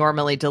how we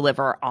normally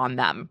deliver on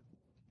them.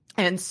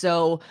 And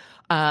so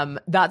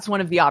that's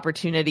one of the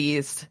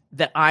opportunities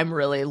that I'm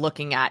really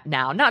looking at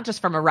now, not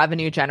just from a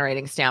revenue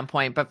generating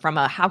standpoint, but from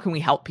a how can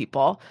we help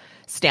people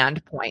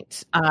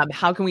standpoint.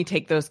 How can we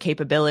take those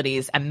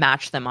capabilities and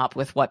match them up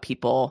with what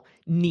people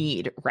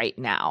need right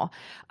now?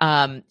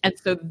 And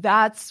so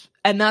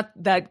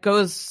that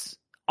goes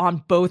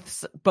on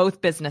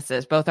both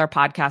businesses, both our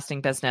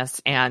podcasting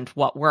business and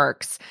What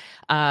Works.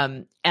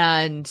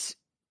 And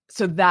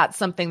so that's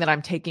something that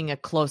I'm taking a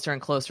closer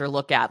and closer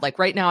look at. Like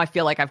right now, I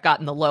feel like I've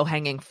gotten the low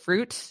hanging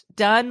fruit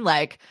done.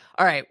 Like,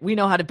 all right, we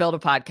know how to build a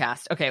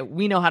podcast. Okay.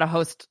 We know how to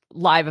host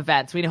live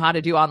events. We know how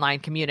to do online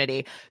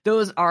community.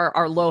 Those are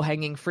our low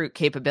hanging fruit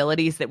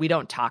capabilities that we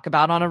don't talk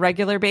about on a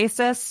regular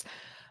basis.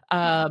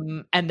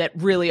 And that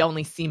really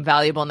only seem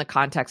valuable in the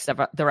context of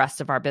the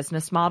rest of our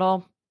business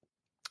model.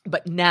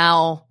 But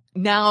now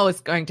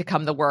is going to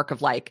come the work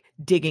of like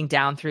digging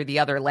down through the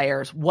other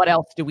layers. What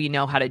else do we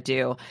know how to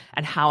do?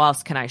 And how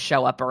else can I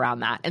show up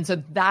around that? And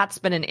so that's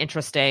been an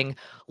interesting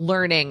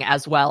learning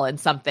as well. And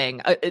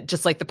something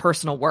just like the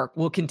personal work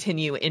will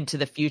continue into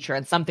the future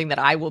and something that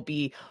I will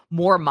be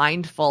more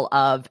mindful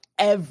of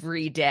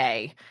every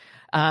day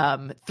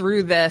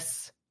through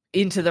this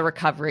into the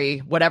recovery,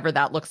 whatever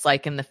that looks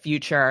like in the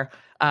future.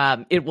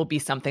 It will be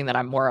something that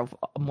I'm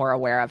more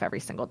aware of every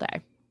single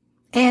day.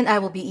 And I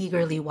will be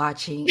eagerly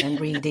watching and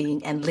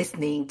reading and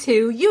listening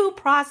to you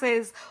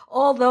process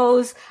all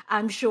those,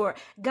 I'm sure.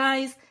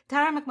 Guys,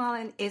 Tara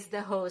McMullin is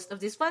the host of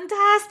this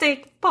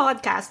fantastic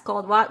podcast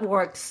called What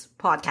Works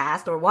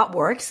Podcast, or What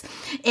Works.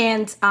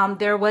 And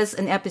there was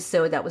an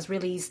episode that was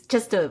released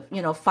just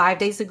 5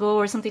 days ago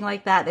or something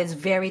like that. It's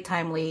very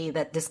timely,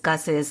 that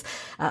discusses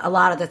a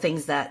lot of the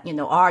things that,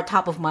 are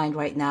top of mind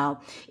right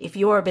now. If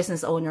you're a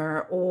business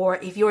owner, or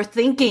if you're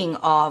thinking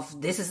of,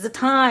 this is the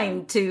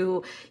time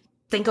to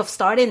think of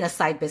starting a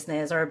side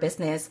business or a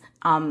business,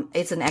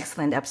 it's an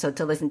excellent episode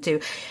to listen to.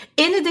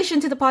 In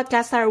addition to the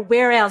podcast, Sarah,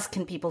 where else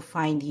can people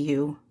find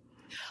you?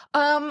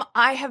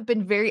 I have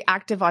been very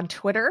active on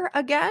Twitter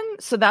again,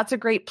 so that's a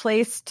great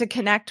place to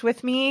connect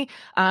with me.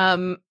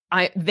 I'm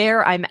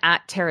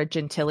at Tara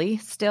Gentili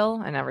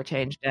still. I never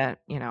changed it,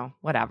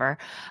 whatever.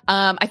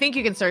 I think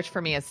you can search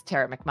for me as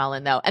Tara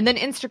McMullin though. And then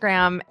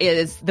Instagram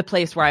is the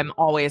place where I'm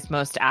always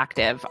most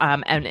active,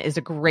 and is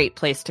a great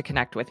place to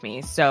connect with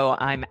me. So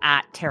I'm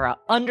at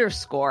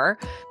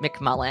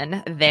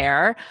Tara_McMullin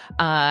there.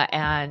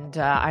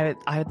 I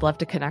would love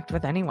to connect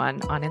with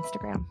anyone on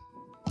Instagram.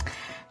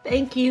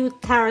 Thank you,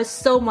 Tara,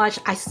 so much.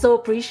 I so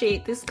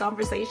appreciate this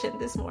conversation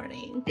this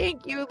morning.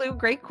 Thank you, Lou.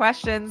 Great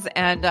questions.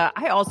 And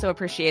I also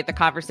appreciate the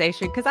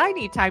conversation because I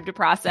need time to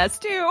process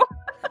too.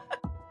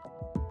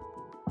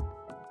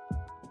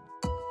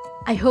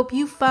 I hope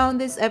you found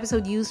this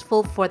episode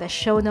useful. For the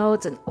show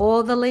notes and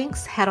all the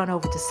links, head on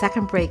over to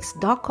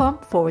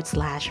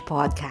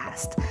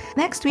secondbreaks.com/podcast.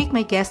 Next week,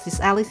 my guest is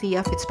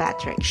Alethea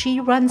Fitzpatrick. She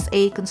runs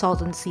a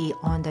consultancy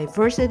on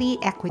diversity,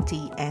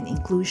 equity, and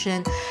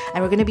inclusion.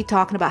 And we're going to be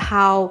talking about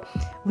how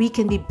we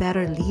can be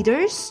better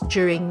leaders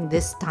during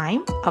this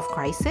time of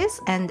crisis,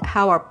 and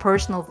how our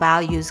personal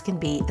values can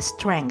be a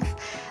strength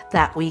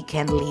that we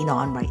can lean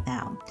on right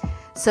now.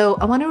 So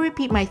I want to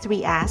repeat my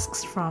 3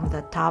 asks from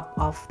the top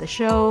of the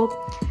show.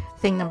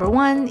 Thing number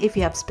 1, if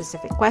you have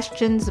specific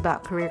questions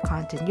about career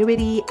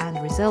continuity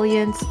and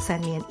resilience,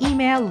 send me an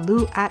email,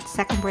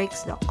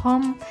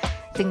 lou@secondbreaks.com.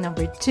 Thing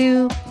number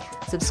 2,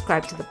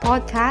 subscribe to the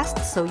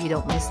podcast so you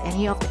don't miss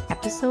any of the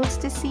episodes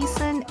this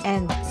season.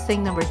 And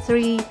thing number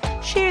 3,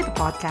 share the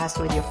podcast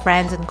with your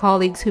friends and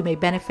colleagues who may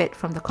benefit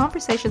from the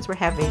conversations we're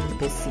having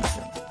this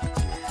season.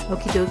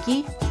 Okie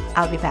dokie,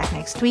 I'll be back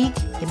next week.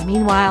 In the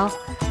meanwhile,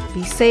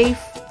 be safe,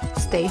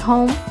 stay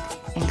home,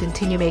 and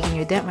continue making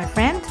your dent, my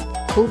friend.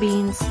 Cool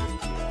beans.